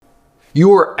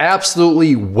You are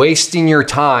absolutely wasting your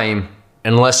time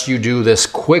unless you do this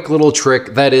quick little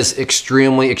trick that is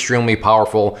extremely, extremely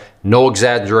powerful. No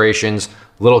exaggerations,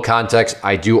 little context.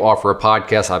 I do offer a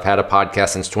podcast. I've had a podcast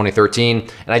since 2013.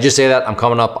 And I just say that I'm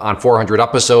coming up on 400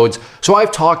 episodes. So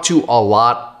I've talked to a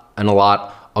lot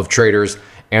of traders.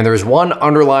 And there's one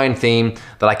underlying theme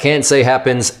that I can't say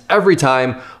happens every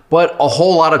time, but a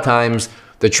whole lot of times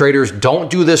the traders don't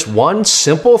do this one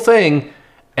simple thing.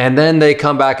 And then they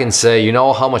come back and say, you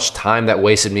know how much time that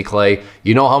wasted me, Clay?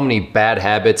 You know how many bad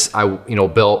habits I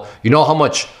built? You know how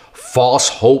much false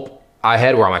hope I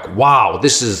had where I'm like, wow,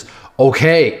 this is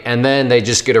okay. And then they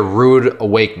just get a rude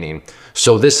awakening.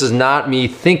 So this is not me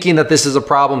thinking that this is a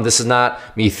problem. This is not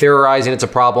me theorizing it's a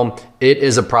problem. It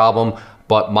is a problem.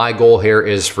 But my goal here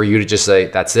is for you to just say,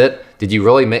 that's it. Did you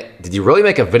really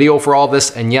make a video for all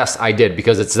this? And yes, I did,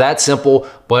 because it's that simple,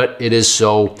 but it is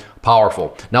so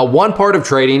powerful. Now, one part of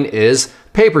trading is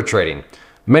paper trading.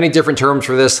 Many different terms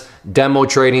for this: demo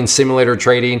trading, simulator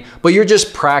trading, but you're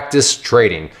just practice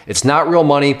trading. It's not real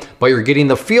money, but you're getting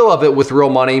the feel of it with real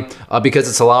money because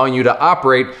it's allowing you to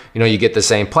operate. You get the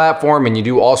same platform and you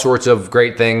do all sorts of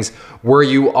great things where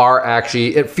you are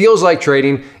actually, it feels like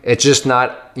trading. It's just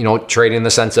not, trading in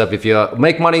the sense of if you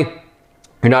make money,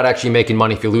 you're not actually making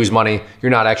money. If you lose money,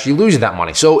 you're not actually losing that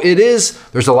money. So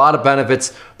there's a lot of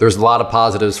benefits. There's a lot of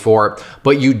positives for it,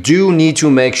 but you do need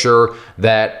to make sure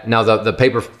that now the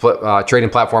paper trading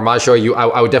platform I'll show you,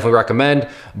 I would definitely recommend,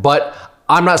 but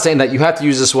I'm not saying that you have to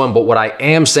use this one, but what I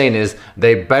am saying is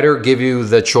they better give you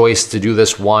the choice to do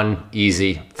this one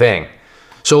easy thing.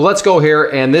 So let's go here,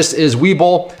 and this is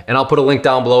Webull, and I'll put a link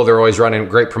down below. They're always running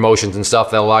great promotions and stuff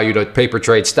that allow you to paper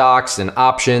trade stocks and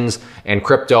options and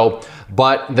crypto.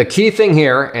 But the key thing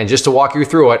here, and just to walk you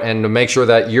through it and to make sure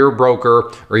that your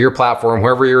broker or your platform,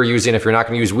 whoever you're using, if you're not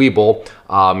going to use Webull,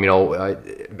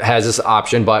 has this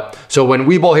option. But so when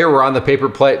Webull here, we're on the paper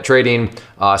trading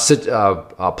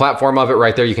platform of it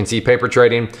right there. You can see paper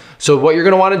trading. So what you're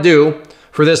going to want to do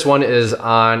for this one is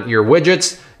on your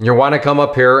widgets, you want to come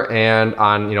up here and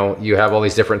on, you have all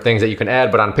these different things that you can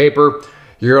add, but on paper,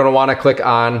 you're going to want to click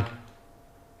on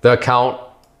the account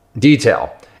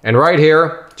detail. And right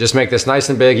here, just make this nice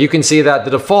and big. You can see that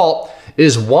the default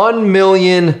is $1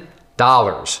 million.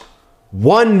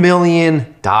 $1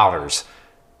 million.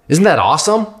 Isn't that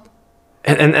awesome?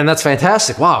 And that's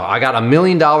fantastic. Wow, I got $1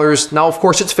 million. Now, of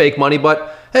course, it's fake money,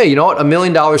 but hey, you know what? $1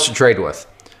 million to trade with.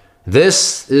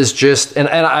 This is just, and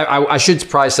I should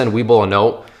probably send Webull a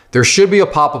note. There should be a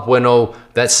pop-up window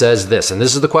that says this, and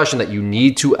this is the question that you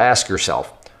need to ask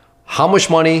yourself. How much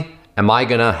money am I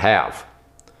gonna have?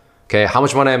 Okay, how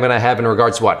much money am I gonna have in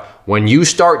regards to what? When you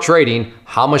start trading,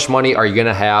 how much money are you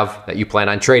gonna have that you plan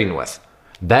on trading with?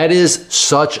 That is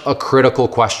such a critical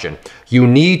question. You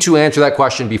need to answer that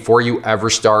question before you ever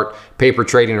start paper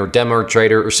trading or demo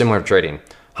trader or similar trading.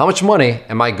 How much money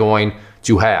am I going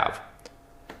to have?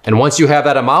 And once you have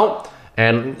that amount,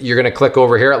 and you're gonna click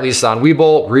over here, at least on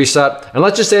Webull, reset, and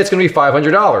let's just say it's gonna be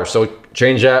 $500. So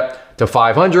change that to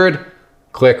 500,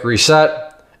 click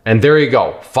reset, and there you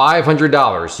go,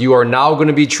 $500. You are now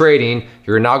gonna be trading,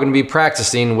 you're now gonna be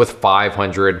practicing with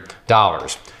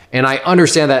 $500. And I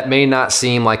understand that may not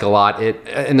seem like a lot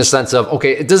in the sense of,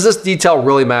 okay, does this detail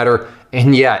really matter?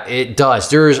 And yeah, it does.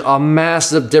 There's a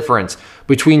massive difference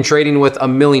between trading with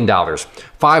 $1 million,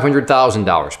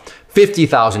 $500,000,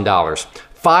 $50,000,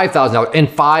 $5,000, and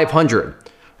 $500.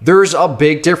 There's a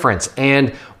big difference.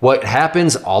 And what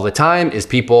happens all the time is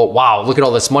people, wow, look at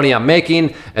all this money I'm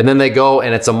making. And then they go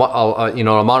and it's an amount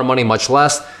of money much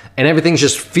less. And everything's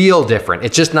just feel different.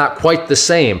 It's just not quite the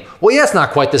same. Well, yeah, it's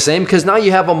not quite the same because now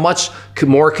you have a much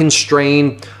more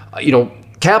constrained,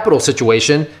 capital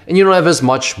situation and you don't have as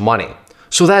much money.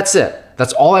 So that's it.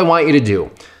 That's all I want you to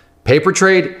do. Paper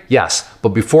trade, yes. But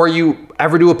before you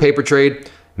ever do a paper trade,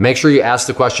 make sure you ask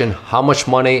the question, how much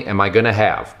money am I gonna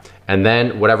have? And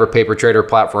then whatever paper trader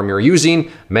platform you're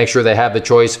using, make sure they have the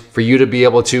choice for you to be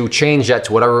able to change that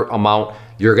to whatever amount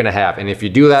you're gonna have. And if you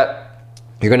do that,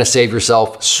 you're gonna save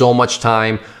yourself so much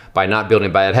time by not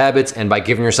building bad habits and by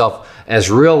giving yourself as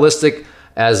realistic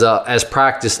as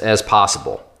practice as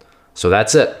possible. So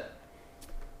that's it.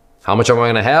 How much am I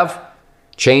gonna have?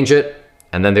 Change it.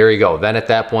 And then there you go. Then at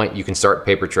that point, you can start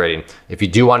paper trading. If you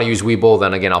do want to use Webull,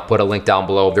 then again, I'll put a link down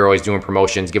below. They're always doing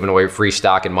promotions, giving away free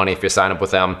stock and money if you sign up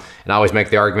with them. And I always make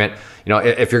the argument,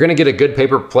 if you're going to get a good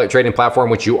paper trading platform,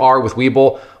 which you are with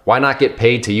Webull, why not get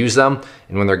paid to use them?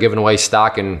 And when they're giving away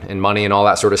stock and money and all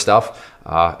that sort of stuff,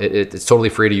 it's totally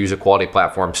free to use a quality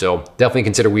platform. So definitely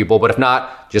consider Webull, but if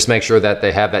not, just make sure that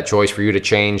they have that choice for you to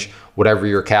change whatever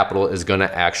your capital is gonna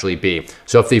actually be.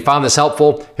 So if you found this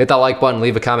helpful, hit that like button,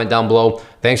 leave a comment down below.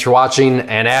 Thanks for watching,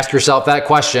 and ask yourself that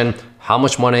question: how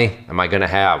much money am I gonna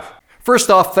have?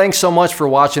 First off, thanks so much for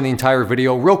watching the entire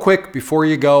video. Real quick, before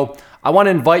you go, I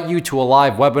wanna invite you to a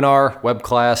live webinar, web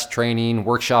class, training,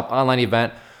 workshop, online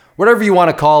event, whatever you want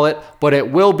to call it, but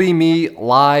it will be me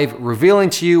live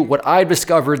revealing to you what I've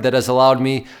discovered that has allowed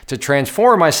me to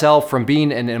transform myself from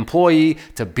being an employee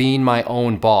to being my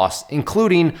own boss,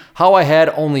 including how I had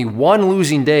only one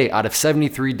losing day out of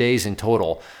 73 days in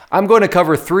total. I'm going to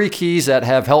cover 3 keys that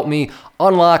have helped me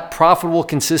unlock profitable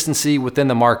consistency within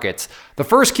the markets. The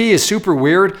first key is super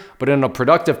weird, but in a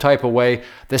productive type of way.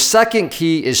 The second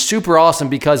key is super awesome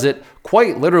because it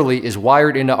quite literally is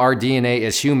wired into our DNA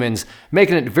as humans,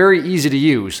 making it very easy to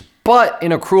use. But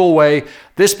in a cruel way,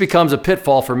 this becomes a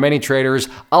pitfall for many traders.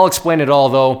 I'll explain it all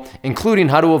though, including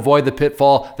how to avoid the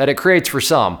pitfall that it creates for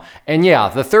some. And yeah,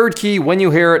 the third key, when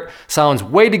you hear it, sounds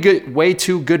way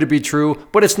too good to be true,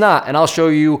 but it's not, and I'll show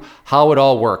you how it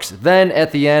all works. Then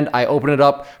at the end, I open it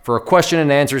up for a question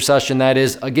and answer session that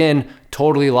is, again,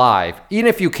 totally live. Even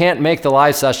if you can't make the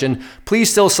live session, please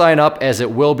still sign up as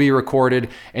it will be recorded,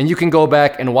 and you can go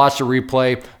back and watch the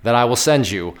replay that I will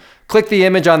send you. Click the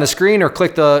image on the screen or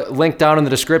click the link down in the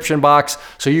description box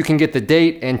so you can get the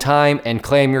date and time and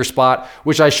claim your spot,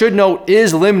 which I should note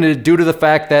is limited due to the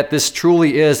fact that this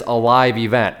truly is a live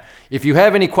event. If you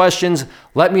have any questions,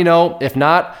 let me know. If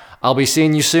not, I'll be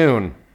seeing you soon.